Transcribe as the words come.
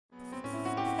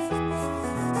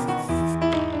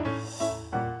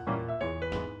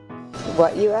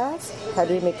What, you ask? How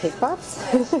do we make cake pops?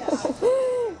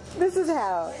 This is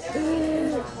how.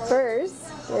 First,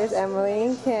 there's Emily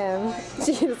and Kim.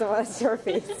 She doesn't want to see her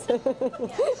face.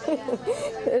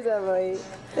 There's Emily.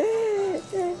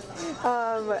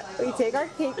 We take our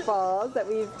cake balls that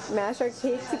we've mashed our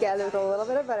cake together with a little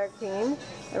bit of buttercream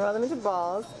and roll them into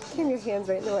balls. Kim, your hand's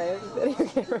right in the way of the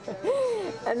camera.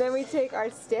 And then we take our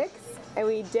sticks and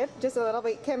we dip just a little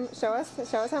bit. Kim, show us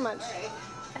how much.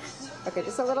 Okay,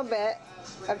 just a little bit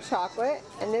of chocolate,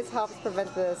 and this helps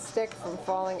prevent the stick from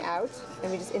falling out,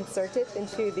 and we just insert it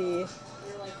into the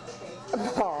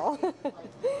ball.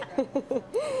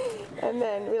 And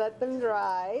then we let them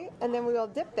dry, and then we will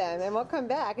dip them, and we'll come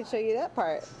back and show you that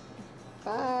part.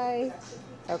 Bye.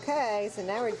 Okay, so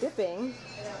now we're dipping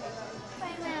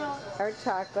our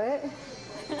chocolate.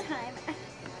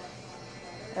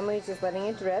 Emily's just letting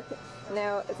it drip.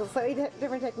 Now, it's a slightly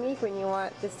different technique when you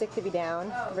want the stick to be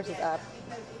down versus up.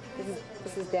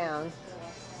 This is down,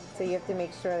 so you have to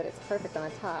make sure that it's perfect on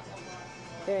the top.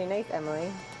 Very nice, Emily.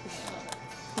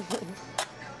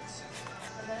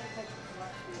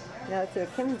 Now let's see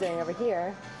what Kim's doing over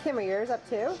here. Kim, are yours up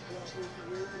too?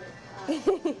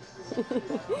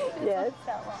 Yes.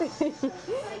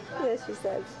 Yes, she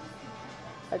says.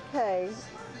 Okay.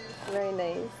 Very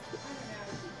nice.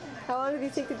 How long did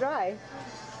these take to dry?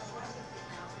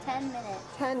 10 minutes.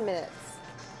 10 minutes.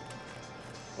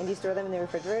 And do you store them in the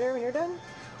refrigerator when you're done?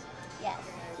 Yes.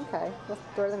 Okay, we'll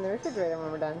store them in the refrigerator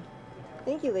when we're done.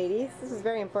 Thank you, ladies. This is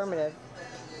very informative.